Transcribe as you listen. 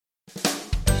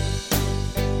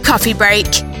Coffee Break,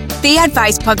 the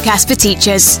advice podcast for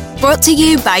teachers, brought to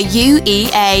you by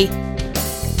UEA.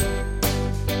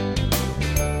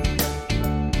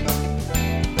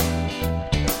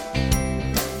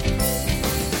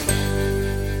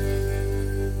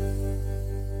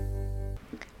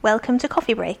 Welcome to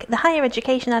Coffee Break, the higher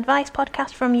education advice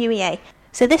podcast from UEA.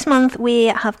 So this month we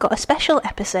have got a special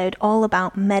episode all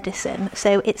about medicine,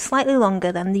 so it's slightly longer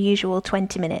than the usual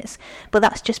 20 minutes, but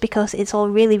that's just because it's all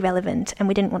really relevant and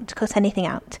we didn't want to cut anything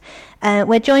out.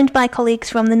 We're joined by colleagues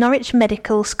from the Norwich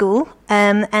Medical School,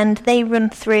 and they run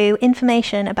through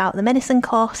information about the medicine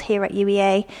course here at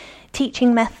UEA,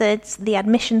 teaching methods, the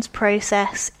admissions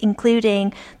process,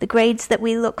 including the grades that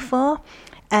we look for,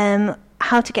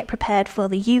 how to get prepared for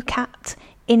the UCAT,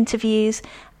 interviews,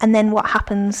 and then what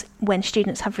happens when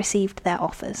students have received their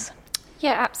offers.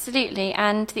 Yeah, absolutely.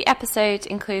 And the episode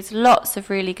includes lots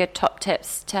of really good top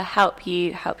tips to help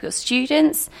your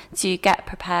students to get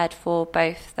prepared for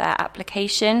both their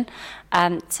application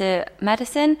to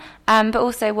medicine, but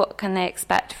also what can they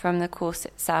expect from the course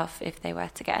itself if they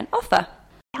were to get an offer.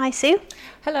 Hi, Sue.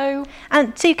 Hello.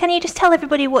 And Sue, can you just tell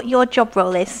everybody what your job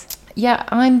role is? Yeah,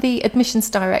 I'm the admissions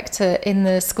director in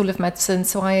the School of Medicine,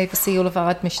 so I oversee all of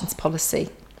our admissions policy.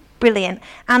 Brilliant.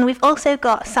 And we've also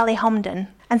got Sally Homden.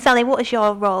 And Sally, what is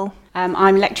your role?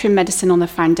 I'm lecturing medicine on the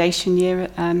foundation year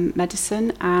at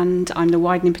medicine, and I'm the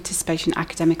widening participation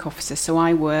academic officer, so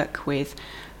I work with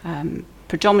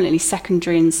predominantly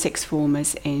secondary and sixth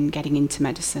formers in getting into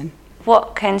medicine.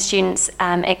 What can students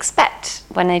expect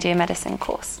when they do a medicine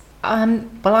course?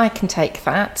 Well, I can take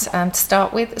that to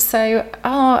start with. So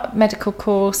our medical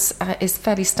course is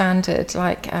fairly standard,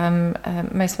 like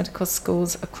most medical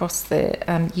schools across the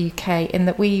UK, in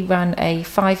that we run a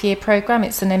 5-year programme.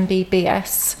 It's an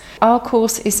MBBS. Our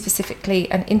course is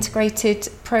specifically an integrated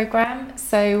programme,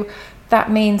 so that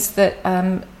means that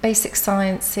basic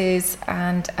sciences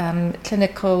and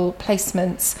clinical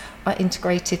placements are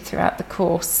integrated throughout the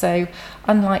course. So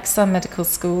unlike some medical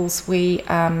schools,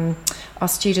 our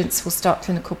students will start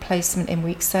clinical placement in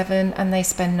week 7 and they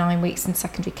spend 9 weeks in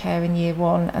secondary care in year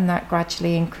 1, and that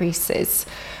gradually increases.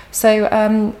 So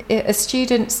a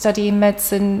student studying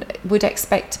medicine would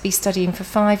expect to be studying for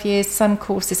 5 years. Some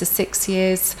courses are 6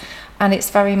 years, and it's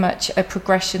very much a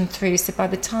progression through. So by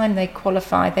the time they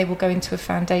qualify, they will go into a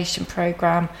foundation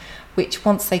programme, which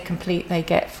once they complete, they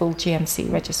get full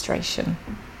GMC registration.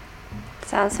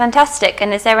 Sounds fantastic.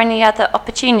 And is there any other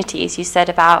opportunities? You said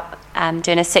about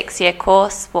doing a 6-year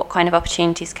course. What kind of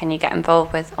opportunities can you get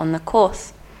involved with on the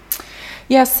course?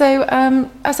 Yeah, so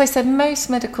as I said, most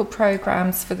medical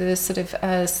programmes for the sort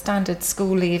of standard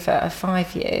school leaver are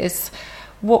 5 years.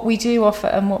 What we do offer,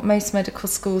 and what most medical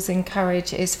schools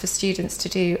encourage, is for students to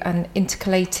do an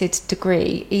intercalated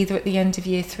degree, either at the end of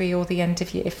year 3 or the end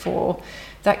of year 4.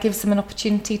 That gives them an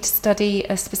opportunity to study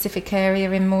a specific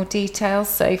area in more detail.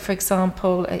 So, for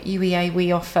example, at UEA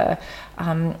we offer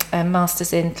a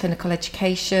Masters in Clinical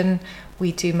Education.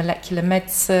 We do molecular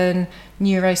medicine,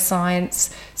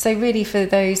 neuroscience. So really for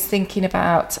those thinking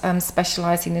about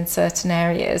specialising in certain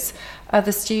areas.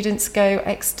 Other students go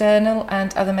external,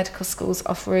 and other medical schools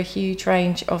offer a huge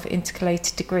range of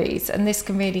intercalated degrees, and this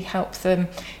can really help them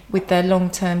with their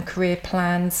long-term career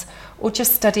plans, or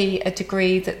just study a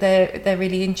degree that they're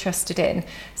really interested in.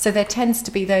 So there tends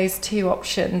to be those two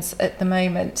options at the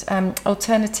moment.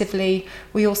 Alternatively,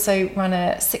 we also run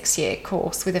a 6-year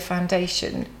course with a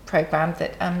foundation programme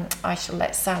that I shall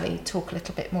let Sally talk a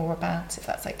little bit more about, if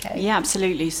that's okay. Yeah,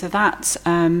 absolutely. So that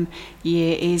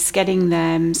year is getting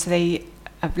them, so they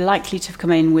are likely to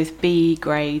come in with B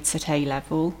grades at A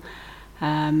level.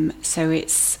 So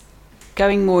it's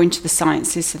going more into the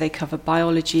sciences, so they cover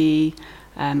biology,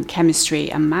 chemistry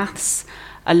and maths,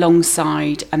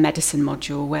 alongside a medicine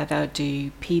module where they'll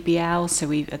do PBL.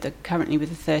 So currently with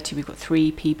the 30, we've got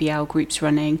 3 PBL groups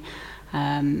running,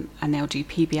 and they'll do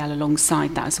PBL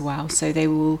alongside that as well. So they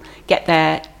will get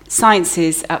their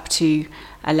sciences up to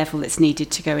a level that's needed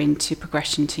to go into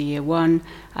progression to year 1,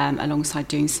 alongside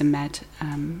doing some med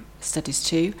studies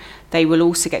too. They will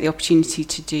also get the opportunity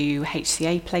to do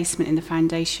HCA placement in the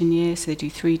foundation year, so they do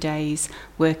 3 days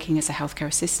working as a healthcare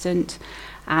assistant,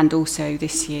 and also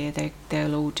this year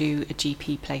they'll all do a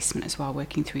GP placement as well,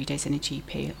 working 3 days in a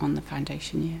GP on the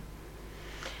foundation year.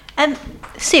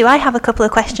 Sue, I have a couple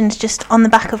of questions just on the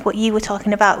back of what you were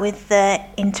talking about with the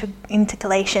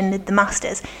intercalation with the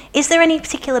Masters. Is there any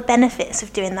particular benefits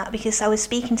of doing that? Because I was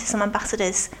speaking to some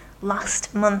ambassadors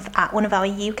last month at one of our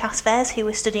UCAS fairs who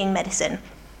were studying medicine,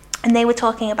 and they were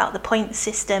talking about the point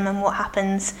system and what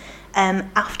happens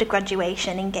after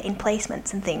graduation in getting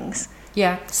placements and things?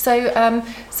 Yeah, so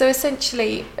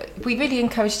essentially we really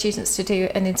encourage students to do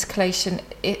an intercalation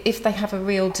if they have a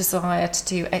real desire to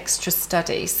do extra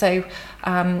study. So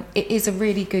it is a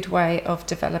really good way of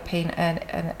developing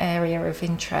an area of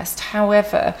interest.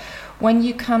 However, when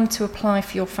you come to apply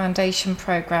for your foundation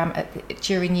programme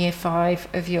during year 5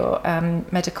 of your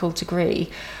medical degree,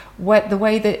 the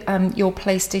way that you're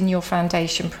placed in your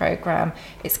foundation programme,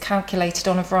 it's calculated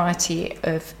on a variety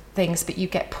of things, but you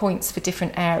get points for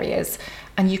different areas,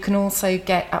 and you can also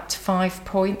get up to 5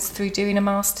 points through doing a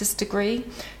master's degree.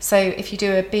 So if you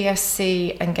do a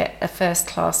BSc and get a first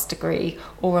class degree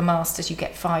or a master's, you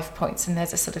get 5 points, and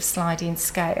there's a sort of sliding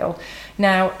scale.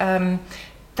 Now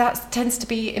that tends to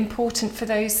be important for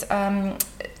those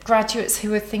graduates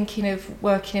who are thinking of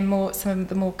working in some of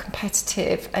the more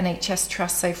competitive NHS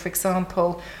trusts. So for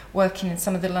example, working in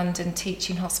some of the London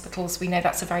teaching hospitals, we know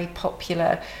that's a very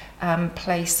popular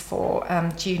place for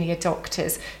junior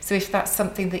doctors. So if that's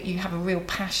something that you have a real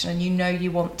passion and you know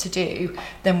you want to do,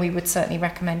 then we would certainly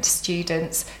recommend to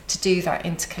students to do that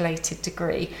intercalated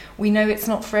degree. We know it's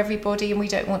not for everybody, and we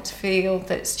don't want to feel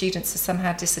that students are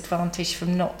somehow disadvantaged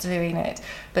from not doing it,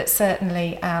 but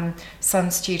certainly some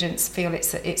students feel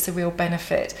it's a real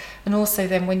benefit. And also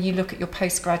then when you look at your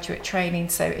postgraduate training,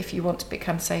 so if you want to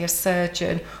become, say, a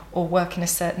surgeon or work in a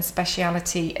certain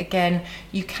speciality, again,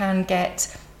 you can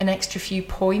get an extra few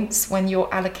points when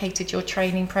you're allocated your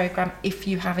training programme if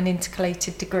you have an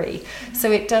intercalated degree. Mm-hmm.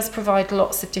 So it does provide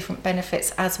lots of different benefits,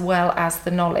 as well as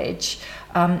the knowledge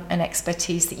and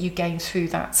expertise that you gain through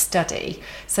that study.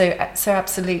 So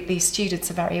absolutely,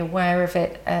 students are very aware of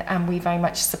it, and we very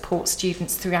much support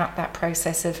students throughout that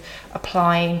process of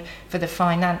applying for the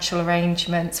financial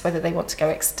arrangements, whether they want to go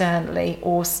externally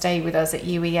or stay with us at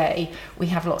UEA. We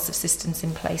have lots of systems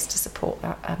in place to support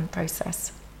that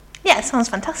process. Yeah, it sounds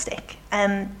fantastic.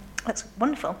 That's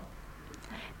wonderful.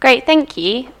 Great, thank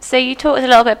you. So you talked a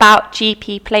little bit about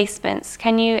GP placements.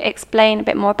 Can you explain a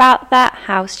bit more about that,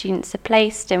 how students are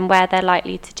placed and where they're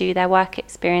likely to do their work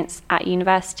experience at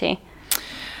university?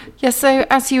 Yeah, so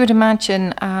as you would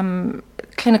imagine,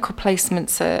 clinical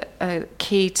placements are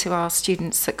key to our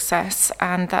students' success,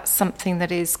 and that's something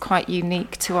that is quite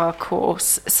unique to our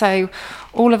course. So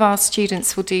all of our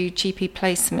students will do GP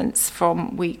placements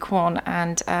from week 1,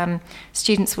 and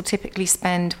students will typically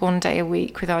spend 1 day a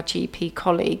week with our GP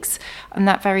colleagues, and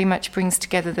that very much brings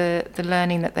together the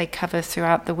learning that they cover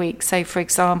throughout the week. So for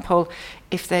example,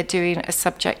 if they're doing a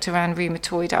subject around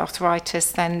rheumatoid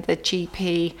arthritis, then the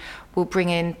GP will bring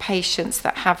in patients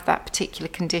that have that particular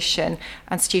condition,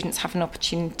 and students have an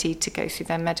opportunity to go through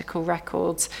their medical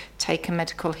records, take a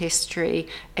medical history,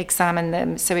 examine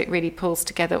them. So it really pulls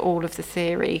together all of the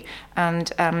theory and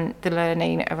the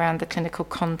learning around the clinical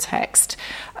context.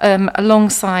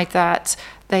 Alongside that,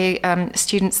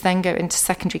 students then go into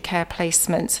secondary care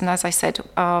placements, and as I said,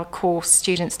 our course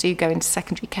students do go into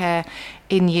secondary care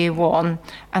in year 1,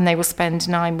 and they will spend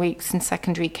 9 weeks in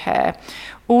secondary care.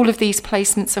 All of these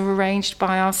placements are arranged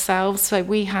by ourselves, so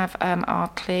we have our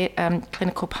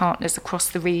clinical partners across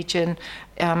the region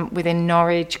within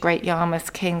Norwich, Great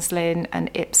Yarmouth, Kings Lynn and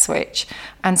Ipswich,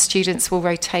 and students will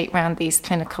rotate around these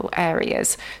clinical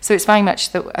areas. So it's very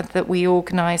much that we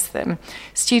organise them.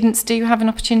 Students do have an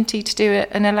opportunity to do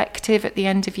an elective at the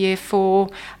end of year 4,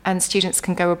 and students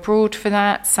can go abroad for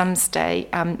that. Some stay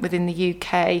within the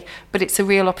UK, but it's a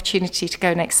real opportunity to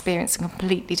go and experience a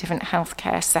completely different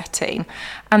healthcare setting.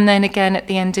 And then again at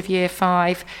the end of year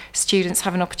 5, students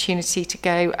have an opportunity to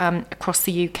go across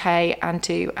the UK and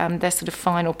do their sort of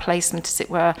final placement, as it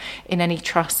were, in any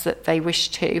trust that they wish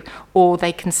to, or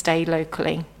they can stay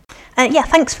locally. Yeah,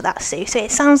 thanks for that, Sue. So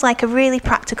it sounds like a really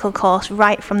practical course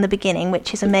right from the beginning,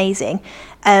 which is amazing.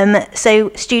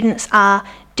 So students are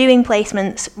doing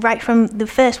placements right from the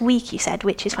first week, you said,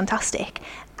 which is fantastic.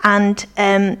 And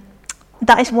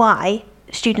that is why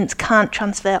students can't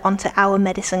transfer onto our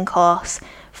medicine course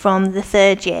from the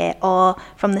 3rd year or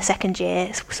from the 2nd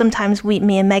year. Sometimes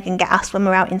me and Megan get asked when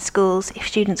we're out in schools if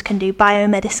students can do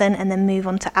biomedicine and then move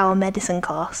on to our medicine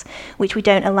course, which we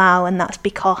don't allow, and that's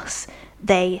because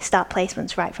they start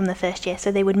placements right from the 1st year, so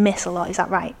they would miss a lot. Is that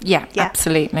right? Yeah.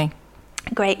 Absolutely.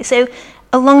 Great. So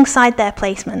alongside their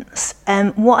placements,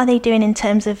 what are they doing in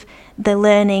terms of the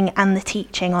learning and the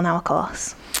teaching on our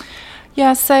course?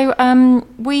 Yeah, so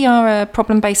we are a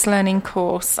problem-based learning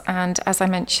course, and as I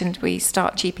mentioned, we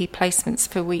start GP placements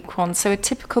for week 1. So a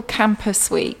typical campus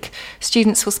week,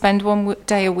 students will spend 1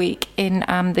 day a week in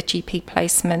the GP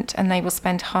placement, and they will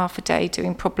spend half a day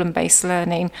doing problem-based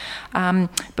learning.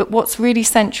 But what's really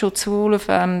central to all of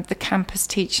the campus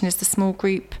teaching is the small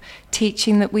group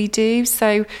teaching that we do.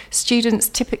 So students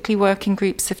typically work in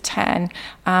groups of 10,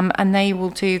 and they will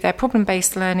do their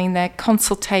problem-based learning, their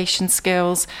consultation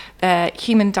skills, their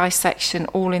human dissection,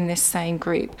 all in this same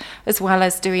group, as well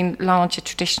as doing larger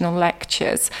traditional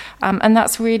lectures. And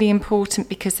that's really important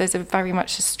because there's very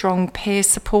much a strong peer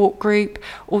support group.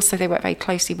 Also, they work very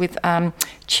closely with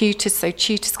tutors, so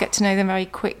tutors get to know them very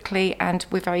quickly, and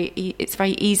it's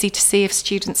very easy to see if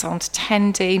students aren't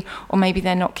attending or maybe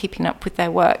they're not keeping up with their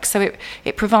work. So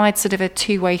it provides sort of a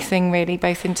two-way thing, really,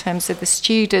 both in terms of the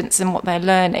students and what they're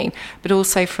learning, but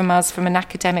also from us, from an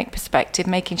academic perspective,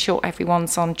 making sure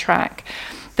everyone's on track.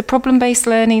 The problem-based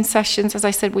learning sessions, as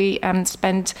I said, we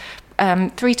spend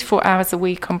 3 to 4 hours a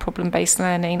week on problem-based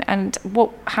learning, and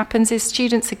what happens is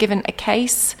students are given a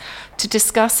case to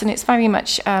discuss, and it's very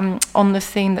much on the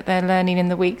theme that they're learning in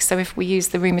the week. So if we use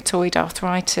the rheumatoid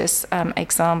arthritis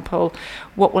example,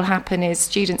 what will happen is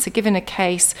students are given a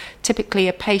case. Typically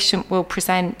a patient will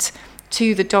present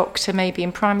to the doctor, maybe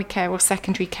in primary care or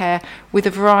secondary care, with a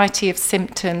variety of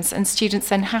symptoms, and students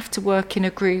then have to work in a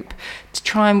group to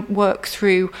try and work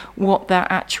through what their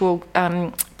actual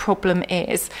problem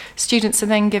is. Students are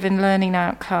then given learning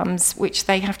outcomes, which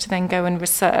they have to then go and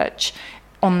research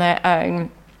on their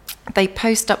own. They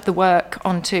post up the work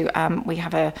onto, we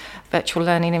have a virtual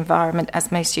learning environment,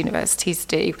 as most universities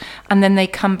do, and then they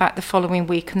come back the following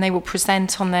week and they will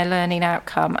present on their learning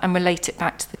outcome and relate it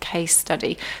back to the case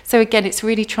study. So again, it's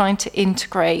really trying to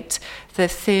integrate the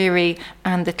theory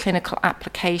and the clinical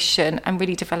application, and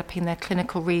really developing their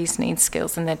clinical reasoning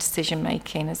skills and their decision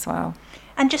making as well.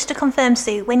 And just to confirm,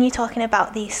 Sue, when you're talking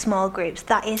about these small groups,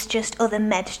 that is just other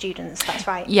med students, that's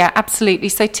right? Yeah, absolutely.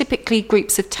 So typically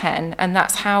groups of 10, and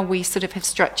that's how we sort of have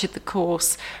structured the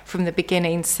course from the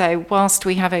beginning. So whilst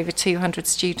we have over 200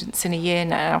 students in a year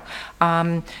now,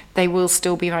 they will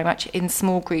still be very much in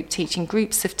small group teaching,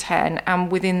 groups of 10,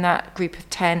 and within that group of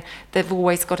 10, they've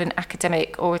always got an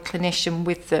academic or a clinician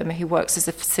with them who works as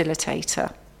a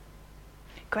facilitator.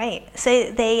 Great.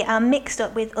 So they are mixed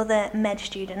up with other med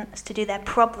students to do their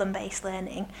problem-based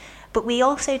learning, but we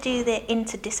also do the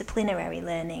interdisciplinary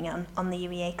learning on the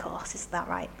UEA course, is that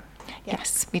right? Yeah.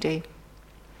 Yes, we do.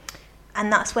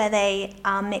 And that's where they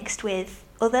are mixed with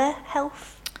other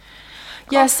health?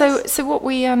 Yeah, so what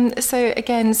we so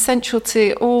again, central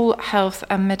to all health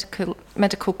and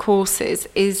medical courses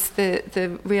is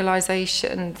the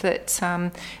realisation that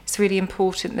it's really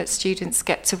important that students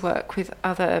get to work with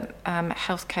other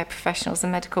healthcare professionals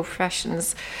and medical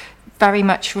professions, very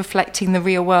much reflecting the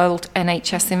real world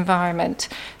NHS environment.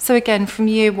 So again, from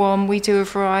year one, we do a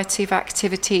variety of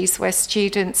activities where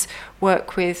students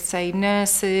work with, say,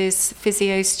 nurses,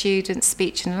 physio students,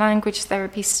 speech and language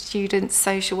therapy students,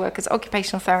 social workers,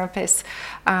 occupational therapists,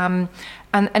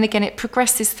 and again, it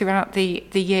progresses throughout the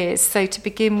years. So to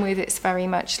begin with, it's very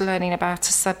much learning about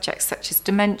a subject such as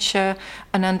dementia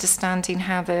and understanding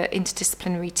how the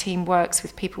interdisciplinary team works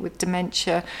with people with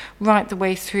dementia, right the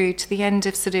way through to the end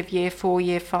of sort of year 4,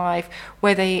 year 5,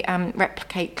 where they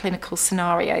replicate clinical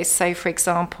scenarios. So, for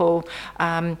example,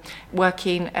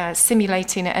 simulating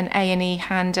an A&E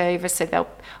handover. So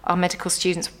our medical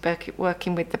students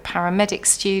working with the paramedic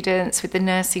students, with the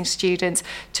nursing students,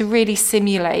 to really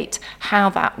simulate how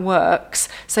that works.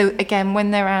 So again, when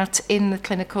they're out in the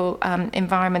clinical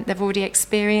environment, they've already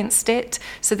experienced it,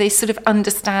 so they sort of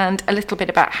understand a little bit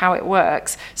about how it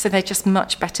works, so they're just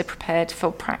much better prepared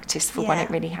for practice for when it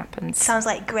really happens. Sounds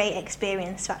like great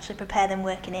experience to actually prepare them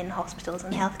working in hospitals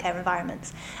and healthcare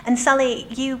environments. And Sally,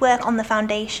 you work on the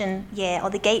foundation year, or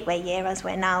the gateway year as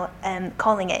we're now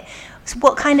calling it. So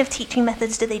what kind of teaching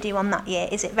methods do they do on that year?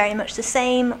 Is it very much the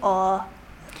same or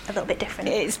a little bit different?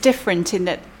 It's different in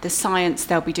that the science,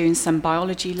 they'll be doing some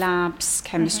biology labs,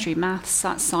 chemistry, maths,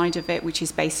 that side of it, which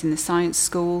is based in the science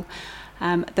school.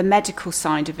 The medical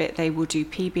side of it, they will do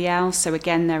PBL. So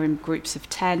again, they're in groups of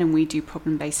 10 and we do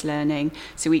problem-based learning.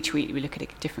 So each week we look at a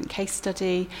different case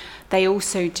study. They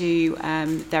also do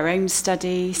their own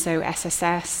study, so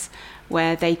SSS,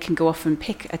 where they can go off and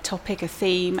pick a topic, a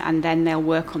theme, and then they'll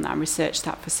work on that and research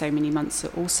that for so many months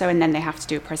also, and then they have to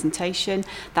do a presentation.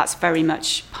 That's very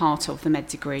much part of the med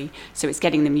degree, so it's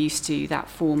getting them used to that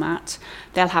format.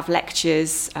 They'll have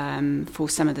lectures for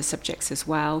some of the subjects as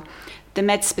well. The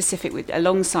med specific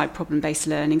alongside problem-based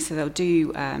learning, so they'll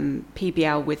do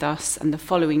PBL with us, and the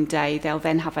following day they'll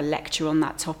then have a lecture on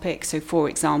that topic. So for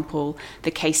example,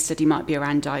 the case study might be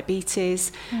around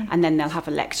diabetes, and then they'll have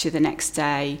a lecture the next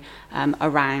day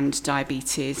around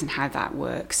diabetes and how that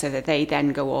works, so that they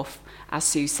then go off, as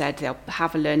Sue said, they'll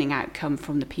have a learning outcome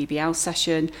from the PBL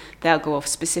session, they'll go off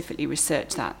specifically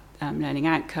research that learning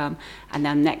outcome, and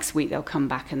then next week they'll come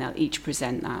back and they'll each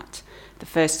present that, the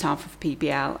first half of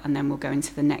PBL, and then we'll go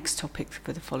into the next topic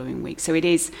for the following week. So it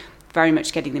is very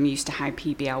much getting them used to how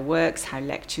PBL works, how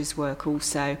lectures work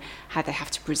also, how they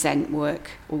have to present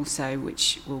work also,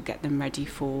 which will get them ready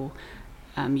for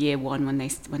year one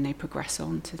when they progress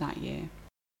on to that year.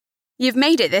 You've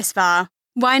made it this far.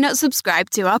 Why not subscribe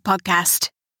to our podcast?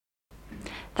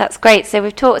 That's great. So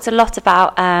we've talked a lot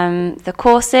about the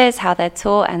courses, how they're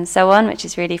taught and so on, which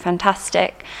is really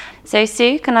fantastic. So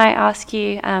Sue, can I ask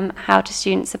you how do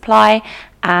students apply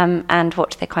and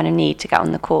what do they kind of need to get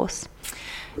on the course?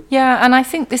 Yeah, and I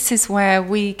think this is where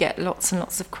we get lots and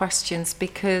lots of questions,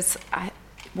 because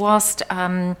whilst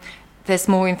there's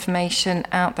more information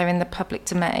out there in the public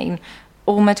domain,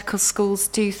 all medical schools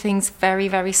do things very,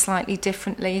 very slightly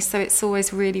differently. So it's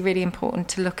always really, really important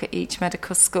to look at each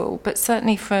medical school. But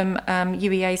certainly from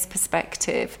UEA's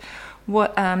perspective,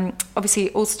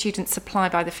 obviously all students apply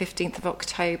by the 15th of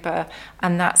October,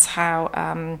 and that's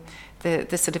how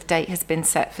the sort of date has been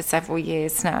set for several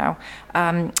years now.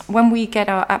 When we get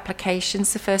our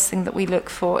applications, the first thing that we look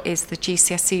for is the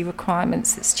GCSE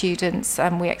requirements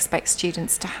that we expect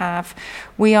students to have.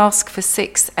 We ask for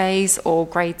 6 A's or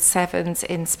grade 7s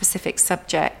in specific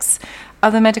subjects.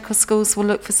 Other medical schools will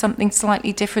look for something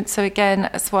slightly different. So again,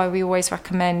 that's why we always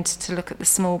recommend to look at the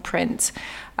small print.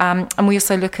 And we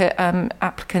also look at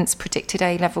applicants' predicted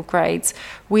A-level grades.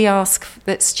 We ask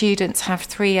that students have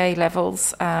 3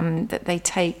 A-levels that they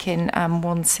take in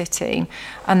one sitting,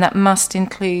 and that must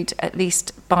include at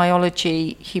least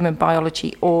biology, human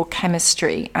biology, or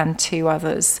chemistry, and 2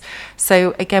 others.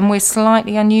 So again, we're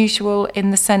slightly unusual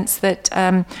in the sense that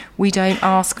we don't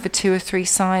ask for 2 or 3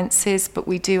 sciences, but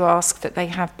we do ask that they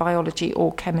have biology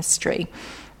or chemistry.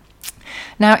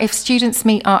 Now, if students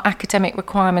meet our academic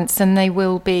requirements, then they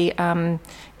will be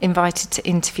invited to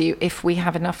interview if we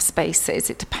have enough spaces.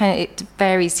 It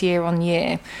varies year on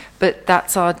year, but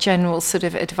that's our general sort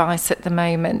of advice at the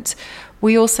moment.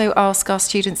 We also ask our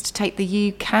students to take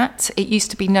the UCAT. It used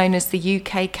to be known as the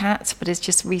UK CAT, but it's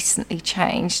just recently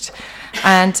changed.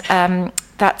 And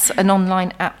that's an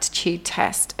online aptitude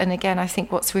test. And again, I think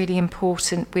what's really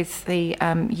important with the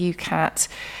UCAT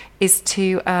is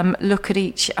to look at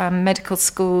each medical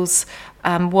school's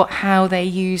how they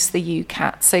use the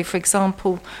UCAT. So, for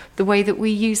example, the way that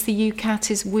we use the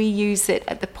UCAT is we use it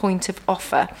at the point of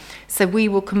offer. So we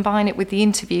will combine it with the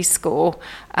interview score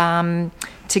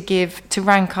to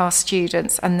rank our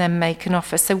students and then make an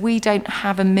offer. So we don't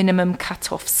have a minimum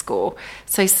cut-off score.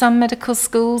 So some medical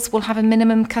schools will have a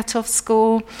minimum cut-off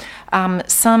score.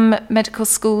 Some medical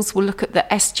schools will look at the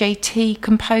SJT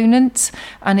component,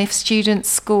 and if students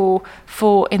score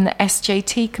 4 in the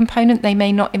SJT component, they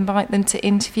may not invite them to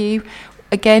interview.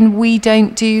 Again, we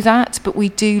don't do that, but we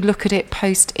do look at it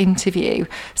post-interview.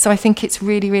 So I think it's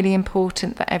really, really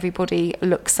important that everybody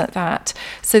looks at that.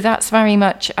 So that's very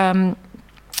much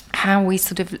how we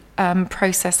sort of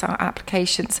process our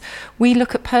applications. We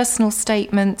look at personal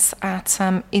statements at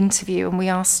interview, and we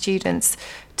ask students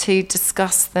to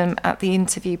discuss them at the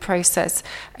interview process.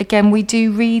 Again, we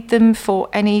do read them for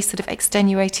any sort of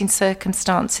extenuating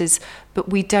circumstances, but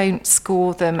we don't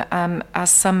score them as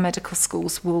some medical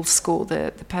schools will score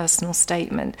the personal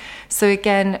statement. So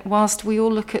again, whilst we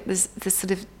all look at the sort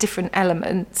of different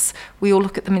elements, we all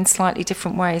look at them in slightly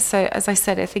different ways. So as I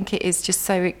said, I think it is just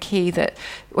so key that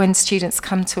when students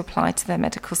come to apply to their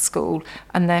medical school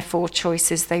and their 4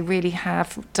 choices, they really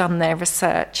have done their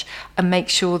research and make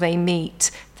sure they meet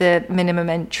the minimum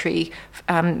entry,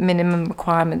 minimum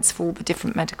requirements for all the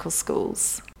different medical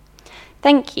schools.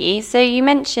 Thank you. So you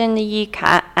mentioned the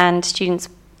UCAT, and students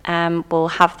will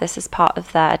have this as part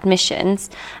of their admissions.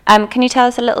 Can you tell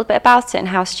us a little bit about it and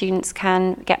how students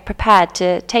can get prepared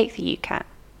to take the UCAT?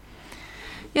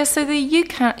 Yeah, so the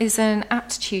UCAT is an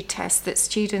aptitude test that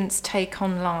students take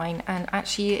online, and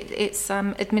actually it's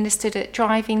administered at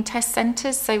driving test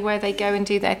centres, so where they go and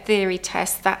do their theory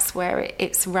test, that's where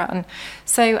it's run.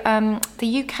 So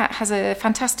the UCAT has a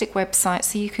fantastic website,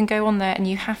 so you can go on there and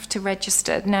you have to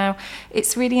register. Now,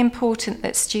 it's really important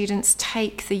that students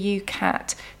take the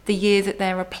UCAT the year that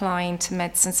they're applying to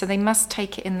medicine. So they must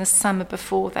take it in the summer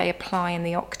before they apply in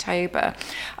the October.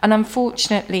 And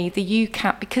unfortunately, the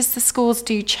UCAT, because the scores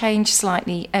do change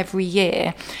slightly every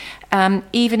year,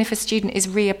 even if a student is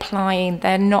reapplying,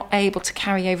 they're not able to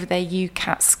carry over their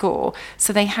UCAT score.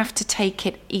 So they have to take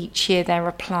it each year they're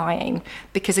applying,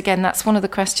 because again, that's one of the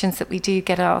questions that we do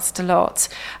get asked a lot.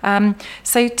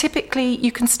 So typically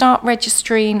you can start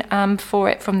registering for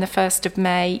it from the 1st of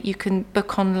May. You can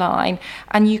book online,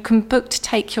 and you can book to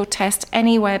take your test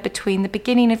anywhere between the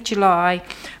beginning of July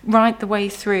right the way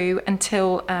through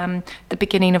until the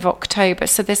beginning of October.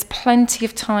 So there's plenty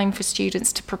of time for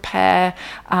students to prepare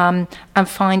and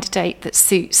find a date that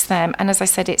suits them. And as I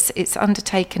said, it's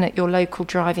undertaken at your local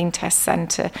driving test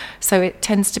centre, so it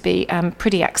tends to be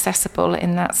pretty accessible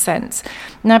in that sense.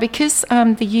 Now, because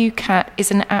the UCAT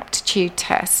is an aptitude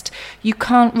test, you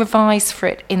can't revise for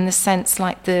it in the sense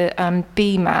like the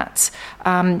BMAT,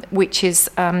 which is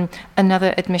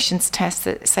another admissions test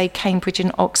that, say, Cambridge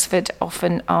and Oxford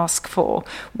often ask for,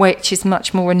 which is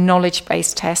much more a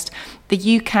knowledge-based test. The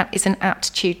UCAT is an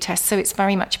aptitude test, so it's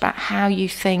very much about how you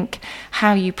think,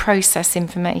 how you process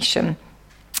information.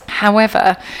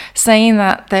 However, saying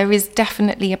that, there is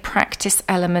definitely a practice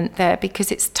element there,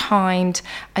 because it's timed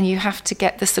and you have to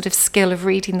get the sort of skill of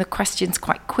reading the questions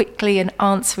quite quickly and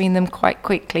answering them quite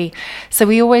quickly. So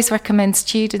we always recommend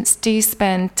students do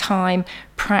spend time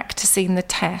practicing the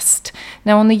test.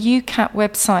 Now, on the UCAT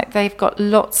website, they've got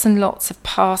lots and lots of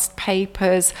past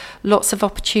papers, lots of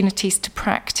opportunities to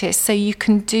practice, so you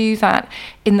can do that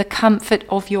in the comfort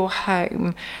of your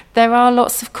home. There are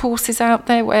lots of courses out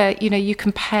there where, you know, you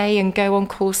can pay and go on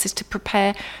courses to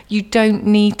prepare. You don't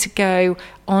need to go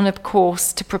on a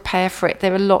course to prepare for it.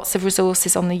 There are lots of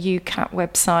resources on the UCAT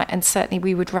website, and certainly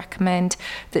we would recommend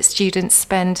that students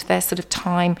spend their sort of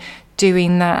time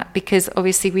doing that, because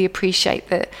obviously we appreciate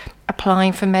that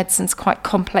applying for medicine is quite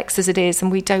complex as it is,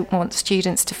 and we don't want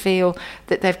students to feel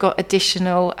that they've got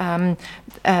additional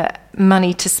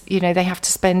money to, you know, they have to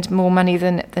spend more money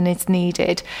than is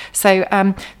needed. So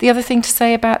the other thing to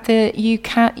say about the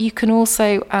UCAT, you can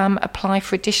also apply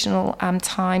for additional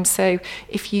time. So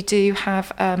if you do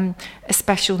have a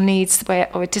special needs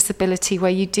or a disability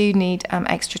where you do need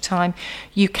extra time,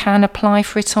 you can apply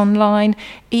for it online.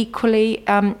 Equally,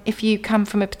 if you come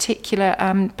from a particular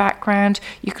background,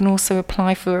 you can also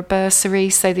apply for a bursary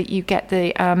so that you get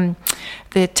the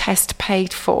test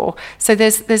paid for. So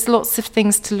there's lots of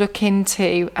things to look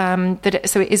into,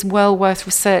 so it is well worth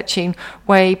researching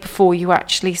way before you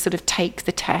actually sort of take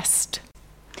the test.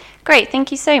 Great,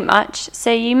 thank you so much.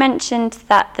 So you mentioned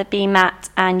that the BMAT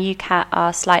and UCAT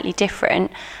are slightly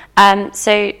different.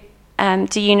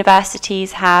 Do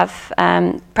universities have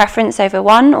preference over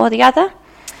one or the other?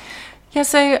 Yeah,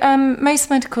 so most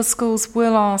medical schools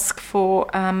will ask for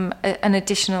an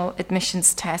additional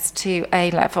admissions test to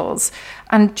A-levels,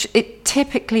 and it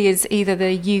typically is either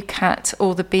the UCAT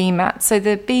or the BMAT. So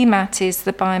the BMAT is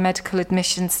the biomedical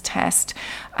admissions test,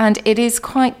 and it is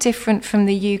quite different from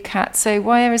the UCAT. So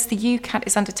whereas the UCAT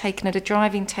is undertaken at a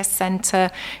driving test centre,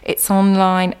 it's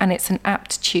online and it's an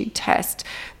aptitude test,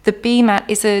 the BMAT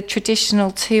is a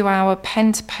traditional 2-hour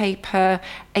pen to paper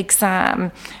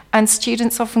exam, and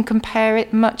students often compare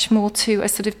it much more to a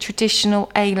sort of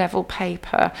traditional A-level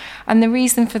paper. And the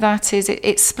reason for that is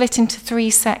it's split into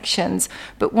 3 sections,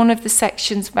 but one of the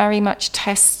sections very much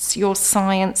tests your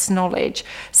science knowledge,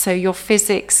 so your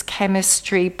physics,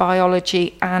 chemistry,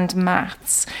 biology and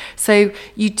maths. So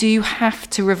you do have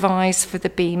to revise for the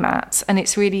BMAT, and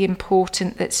it's really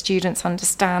important that students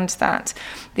understand that.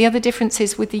 The other difference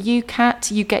is with the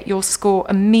UCAT, you get your score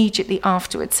immediately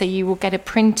afterwards, so you will get a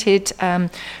printed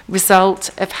result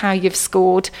of how you've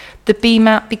scored. The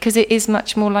BMAT, because it is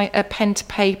much more like a pen to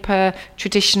paper,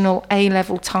 traditional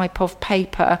A-level type of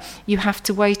paper, you have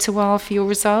to wait a while for your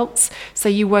results, so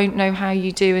you won't know how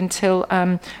you do until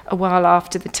a while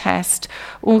after the test.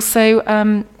 Also,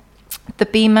 the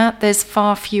BMAT, there's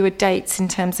far fewer dates in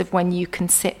terms of when you can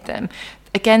sit them.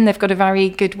 Again, they've got a very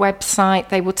good website.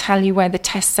 They will tell you where the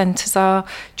test centres are.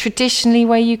 Traditionally,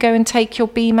 where you go and take your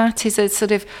BMAT is a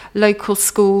sort of local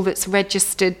school that's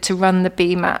registered to run the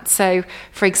BMAT. So,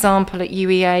 for example, at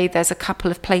UEA, there's a couple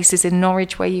of places in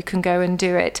Norwich where you can go and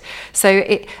do it. So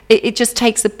it just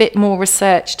takes a bit more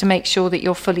research to make sure that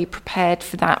you're fully prepared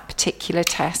for that particular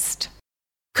test.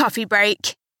 Coffee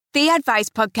Break, the advice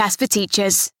podcast for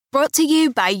teachers, brought to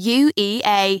you by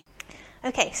UEA.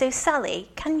 Okay, so Sally,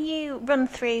 can you run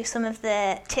through some of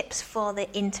the tips for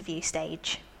the interview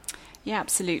stage? Yeah,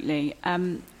 absolutely.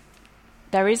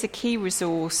 There is a key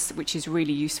resource which is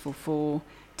really useful for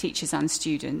teachers and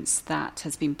students that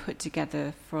has been put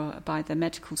together by the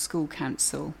Medical School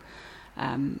Council.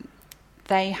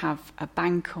 They have a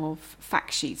bank of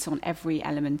fact sheets on every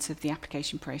element of the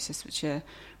application process, which are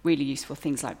really useful.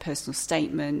 Things like personal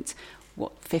statement,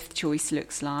 what fifth choice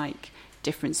looks like,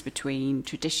 difference between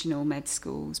traditional med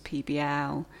schools,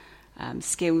 PBL,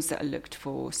 skills that are looked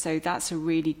for. So that's a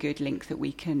really good link that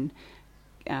we can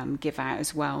give out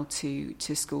as well to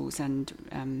schools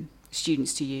and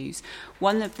students to use.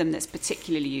 One of them that's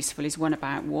particularly useful is one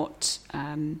about what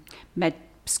med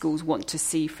schools want to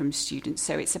see from students.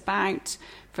 So it's about,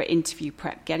 for interview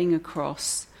prep, getting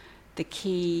across the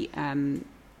key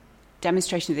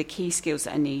demonstration of the key skills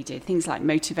that are needed, things like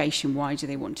motivation, why do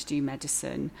they want to do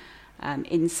medicine,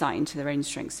 insight into their own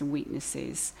strengths and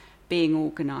weaknesses, being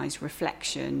organised,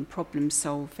 reflection, problem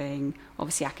solving,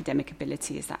 obviously academic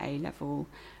ability is that A-level,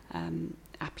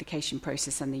 application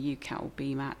process and the UCAT or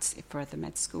BMAT for other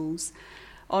med schools,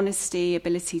 honesty,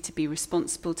 ability to be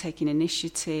responsible, taking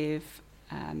initiative,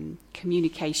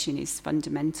 communication is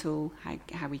fundamental,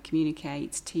 how we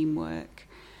communicate, teamwork,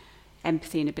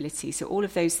 empathy and ability. So all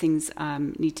of those things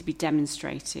need to be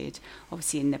demonstrated,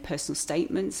 obviously in their personal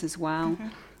statements as well,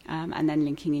 and then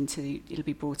linking into, it'll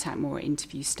be brought out more at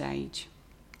interview stage.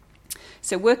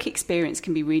 So work experience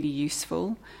can be really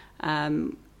useful.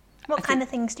 What kind of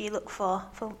things do you look for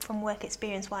from work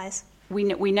experience-wise? We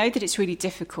know that it's really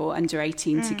difficult under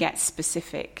 18 to get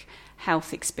specific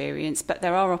health experience, but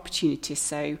there are opportunities.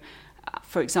 So,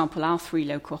 for example, our 3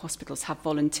 local hospitals have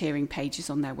volunteering pages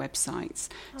on their websites.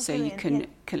 So you can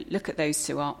look at those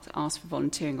to ask for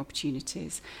volunteering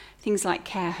opportunities. Things like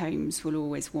care homes will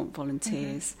always want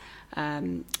volunteers.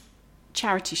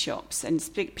 Charity shops, and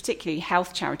particularly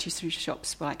health charity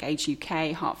shops like Age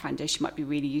UK, Heart Foundation might be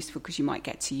really useful because you might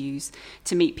get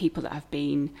to meet people that have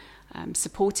been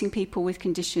supporting people with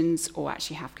conditions or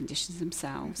actually have conditions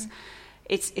themselves.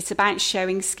 It's about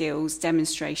showing skills,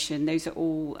 demonstration. Those are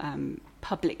all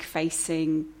public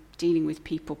facing, dealing with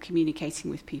people, communicating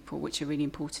with people, which are really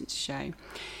important to show.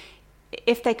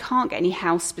 If they can't get any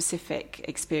health specific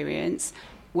experience,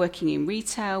 working in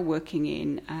retail, working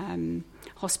in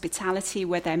hospitality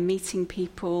where they're meeting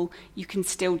people, you can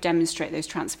still demonstrate those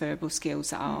transferable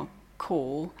skills that are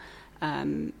core,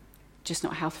 just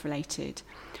not health related.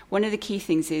 One of the key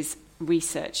things is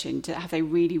researching. Have they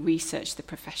really researched the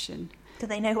profession? Do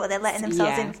they know what they're letting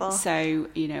themselves in for? So,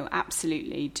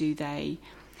 absolutely,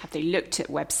 have they looked at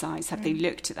websites? Have they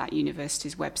looked at that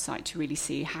university's website to really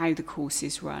see how the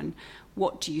courses run?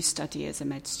 What do you study as a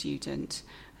med student?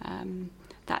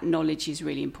 That knowledge is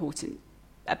really important.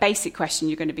 A basic question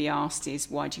you're going to be asked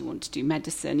is, why do you want to do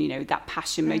medicine? That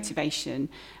passion, motivation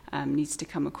needs to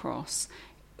come across,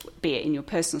 be it in your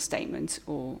personal statement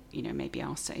or, maybe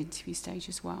asked at interview stage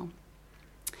as well.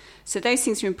 So those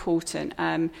things are important.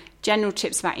 General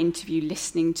tips about interview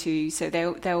listening to. So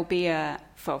there'll be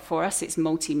for us, it's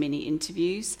multi-mini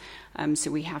interviews. So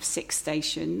we have 6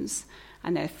 stations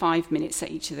and there are 5 minutes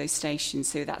at each of those stations.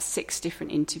 So that's 6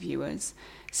 different interviewers.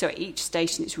 So at each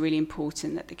station, it's really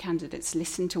important that the candidates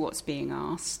listen to what's being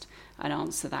asked and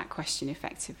answer that question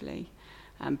effectively.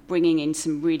 Bringing in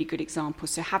some really good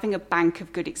examples. So having a bank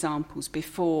of good examples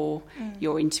before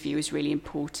your interview is really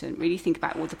important. Really think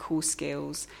about all the core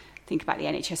skills. Think about the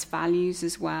NHS values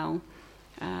as well.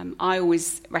 I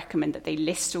always recommend that they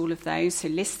list all of those. So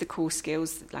list the core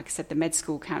skills. Like I said, the Med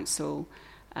School Council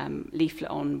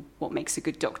leaflet on what makes a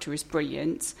good doctor is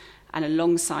brilliant. And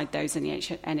alongside those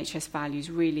NHS values,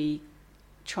 really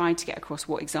trying to get across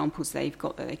what examples they've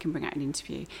got that they can bring out in an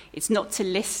interview. It's not to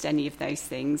list any of those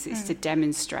things, it's to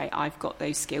demonstrate I've got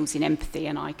those skills in empathy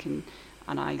and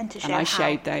I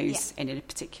showed those in a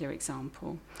particular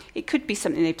example. It could be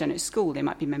something they've done at school. They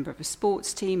might be a member of a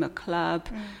sports team, a club,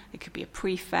 it could be a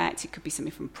prefect, it could be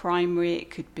something from primary, it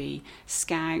could be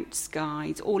scouts,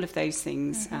 guides, all of those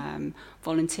things.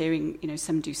 Volunteering,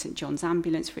 some do St John's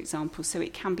Ambulance, for example. So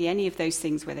it can be any of those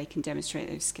things where they can demonstrate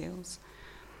those skills.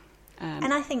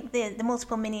 And I think the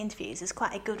multiple mini interviews is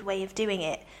quite a good way of doing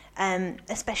it,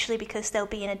 especially because they'll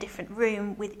be in a different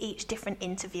room with each different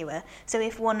interviewer. So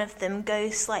if one of them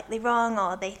goes slightly wrong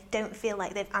or they don't feel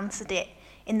like they've answered it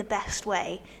in the best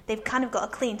way, they've kind of got a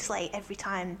clean slate every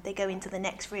time they go into the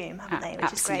next room, haven't they? Which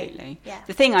Absolutely. Is great. Yeah.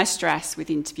 The thing I stress with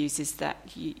interviews is that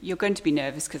you're going to be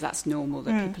nervous because that's normal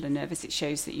that people are nervous. It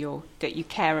shows that you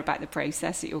care about the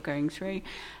process that you're going through.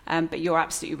 But you're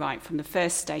absolutely right. From the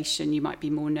first station, you might be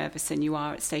more nervous than you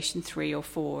are at station 3 or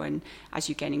 4, and as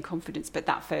you gain in confidence. But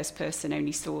that first person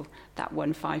only saw that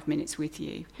 5 minutes with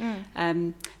you.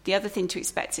 The other thing to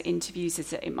expect at interviews is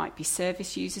that it might be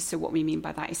service users. So what we mean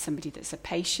by that is somebody that's a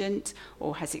patient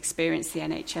or has experienced the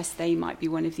NHS. They might be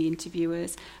one of the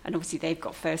interviewers, and obviously they've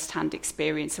got first-hand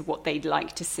experience of what they'd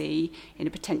like to see in a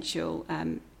potential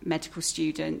medical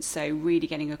student. So really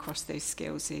getting across those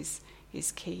skills is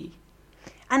key.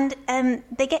 And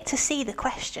they get to see the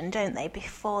question, don't they,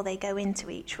 before they go into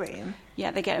each room?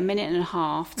 Yeah, they get a minute and a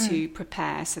half to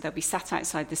prepare. So they'll be sat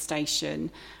outside the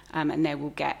station and they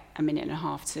will get a minute and a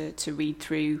half to read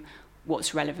through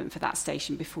what's relevant for that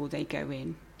station before they go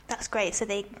in. That's great. So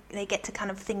they get to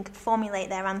kind of formulate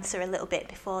their answer a little bit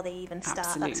before they even start.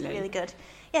 Absolutely. That's really good.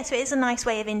 Yeah, so it is a nice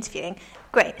way of interviewing.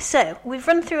 Great. So we've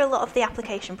run through a lot of the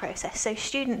application process. So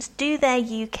students do their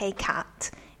UK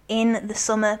CAT in the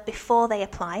summer before they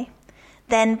apply.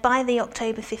 Then by the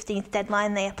October 15th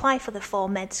deadline, they apply for the 4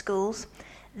 med schools.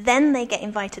 Then they get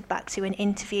invited back to an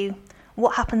interview.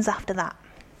 What happens after that?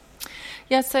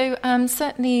 Yeah, so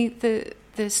certainly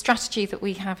the strategy that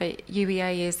we have at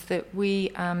UEA is that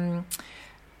we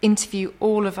interview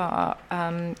all of our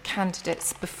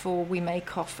candidates before we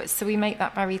make offers. So we make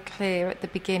that very clear at the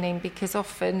beginning, because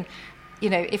often, you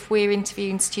know, if we're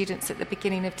interviewing students at the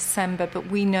beginning of December, but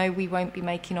we know we won't be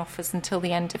making offers until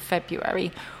the end of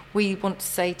February, we want to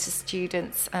say to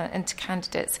students and to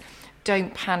candidates,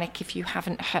 don't panic if you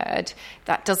haven't heard.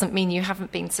 That doesn't mean you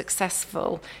haven't been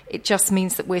successful. It just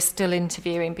means that we're still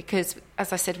interviewing, because,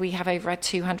 as I said, we have over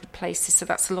 200 places, so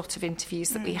that's a lot of interviews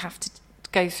that we have to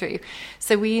go through.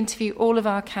 So we interview all of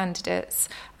our candidates.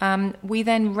 We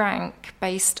then rank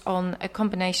based on a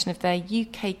combination of their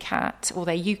UK CAT, or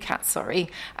their UCAT,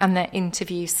 and their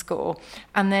interview score.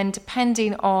 And then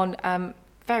depending on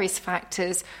various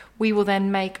factors, we will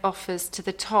then make offers to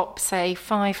the top, say,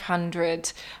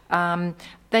 500.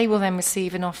 They will then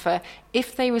receive an offer.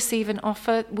 If they receive an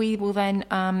offer, we will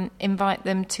then invite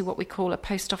them to what we call a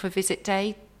post-offer visit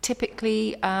day,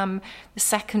 typically the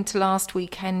second to last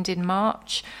weekend in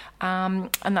March. And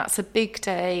that's a big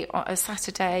day, a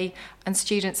Saturday, and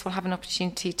students will have an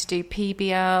opportunity to do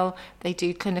PBL, they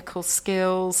do clinical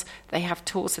skills, they have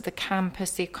tours of the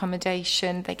campus, the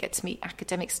accommodation, they get to meet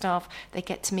academic staff, they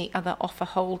get to meet other offer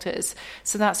holders.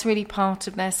 So that's really part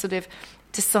of their sort of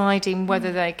deciding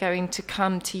whether they're going to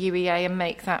come to UEA and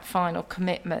make that final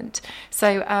commitment.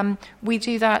 So we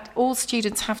do that. All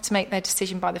students have to make their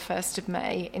decision by the 1st of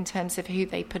May in terms of who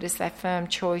they put as their firm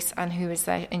choice and who is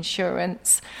their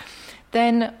insurance.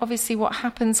 Then, obviously, what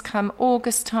happens come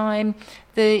August time,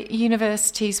 the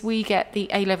universities, we get the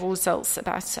A-level results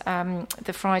about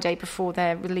the Friday before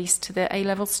they're released to the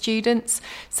A-level students.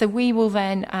 So we will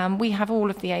then, we have all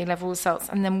of the A-level results,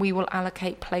 and then we will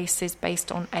allocate places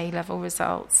based on A-level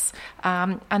results.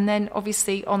 And then,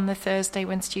 obviously, on the Thursday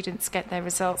when students get their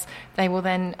results, they will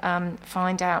then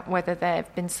find out whether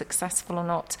they've been successful or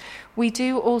not. We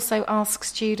do also ask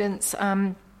students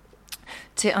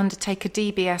to undertake a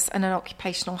DBS and an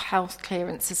occupational health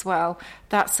clearance as well.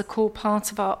 That's a core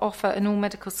part of our offer, and all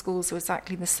medical schools are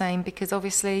exactly the same, because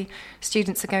obviously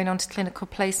students are going on to clinical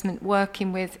placement,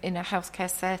 working with, in a healthcare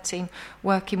setting,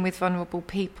 working with vulnerable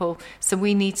people. So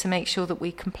we need to make sure that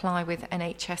we comply with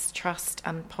NHS trust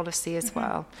and policy as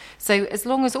well. So as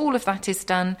long as all of that is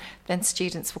done, then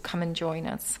students will come and join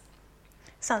us.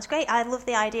 Sounds great. I love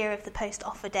the idea of the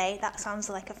post-offer day. That sounds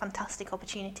like a fantastic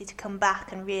opportunity to come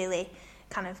back and really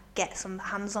kind of get some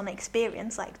hands-on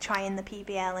experience, like trying the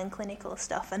PBL and clinical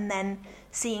stuff, and then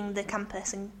seeing the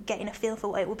campus and getting a feel for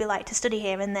what it would be like to study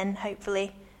here, and then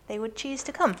hopefully they would choose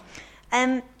to come.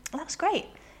 That's great.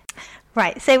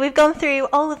 Right, so we've gone through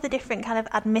all of the different kind of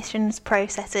admissions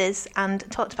processes and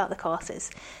talked about the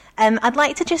courses. I'd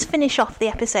like to just finish off the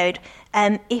episode,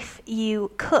 if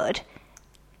you could.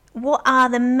 What are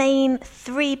the main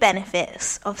 3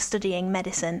 benefits of studying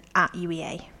medicine at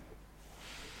UEA?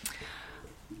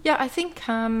 Yeah, I think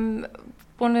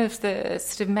one of the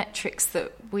sort of metrics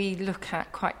that we look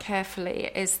at quite carefully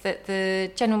is that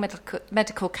the General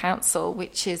Medical Council,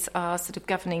 which is our sort of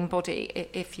governing body,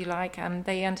 if you like,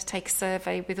 they undertake a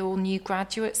survey with all new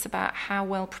graduates about how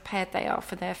well prepared they are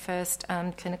for their first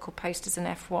clinical post as an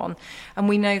F1. And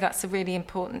we know that's a really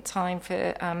important time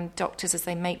for doctors as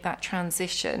they make that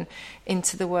transition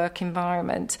into the work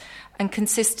environment. And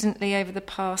consistently over the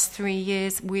past 3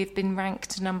 years, we've been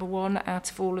ranked number 1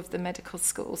 out of all of the medical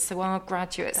schools. So our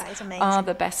graduates are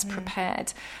the best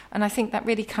prepared. And I think that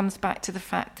really comes back to the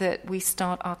fact that we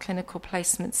start our clinical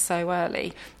placements so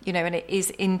early, you know, and it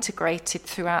is integrated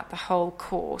throughout the whole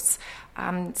course.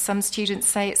 Some students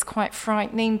say it's quite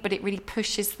frightening, but it really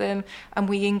pushes them, and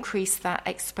we increase that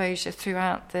exposure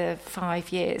throughout the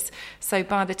 5 years. So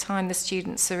by the time the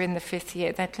students are in the 5th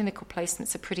year, their clinical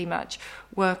placements are pretty much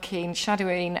working,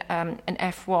 shadowing an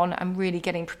F1 and really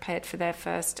getting prepared for their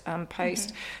first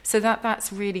post. So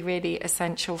that's really, really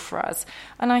essential for us.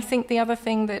 And I think the other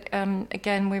thing that,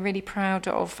 again, we're really proud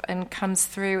of and comes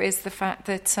through is the fact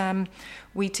that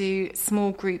we do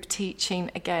small group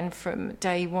teaching again from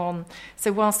day 1.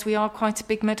 So whilst we are quite a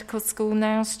big medical school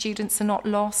now, students are not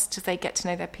lost. They get to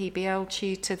know their PBL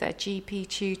tutor, their GP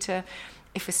tutor.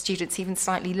 If a student's even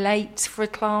slightly late for a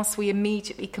class, we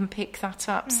immediately can pick that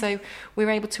up. So we're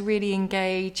able to really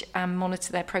engage and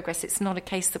monitor their progress. It's not a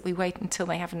case that we wait until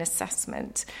they have an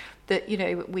assessment that, you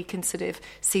know, we can sort of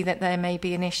see that there may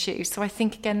be an issue. So I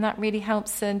think, again, that really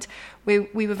helps. And we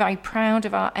were very proud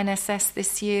of our NSS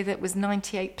this year. That was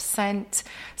 98%. That's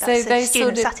so those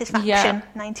student sort of, satisfaction,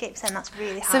 98%, that's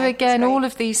really high. So again, all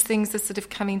of these things are sort of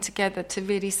coming together to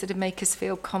really sort of make us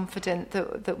feel confident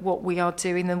that what we are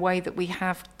doing, the way that we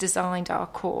have designed our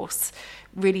course,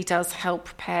 really does help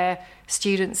prepare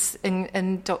students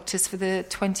and doctors for the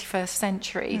 21st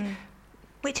century.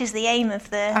 Which is the aim of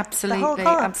the whole course.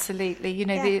 Absolutely. You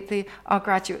know, our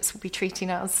graduates will be treating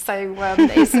us, so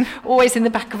it's always in the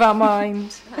back of our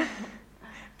mind.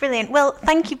 Brilliant. Well,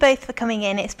 thank you both for coming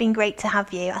in. It's been great to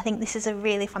have you. I think this is a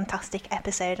really fantastic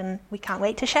episode and we can't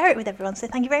wait to share it with everyone, so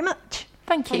thank you very much.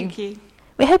 Thank you. Thank you.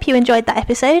 We hope you enjoyed that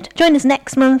episode. Join us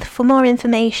next month for more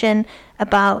information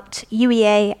about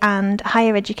UEA and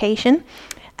higher education.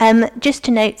 Just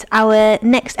to note, our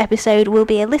next episode will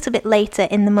be a little bit later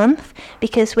in the month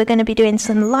because we're going to be doing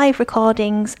some live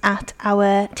recordings at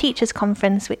our Teachers'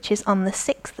 Conference, which is on the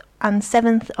 6th and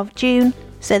 7th of June.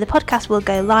 So the podcast will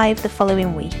go live the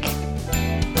following week.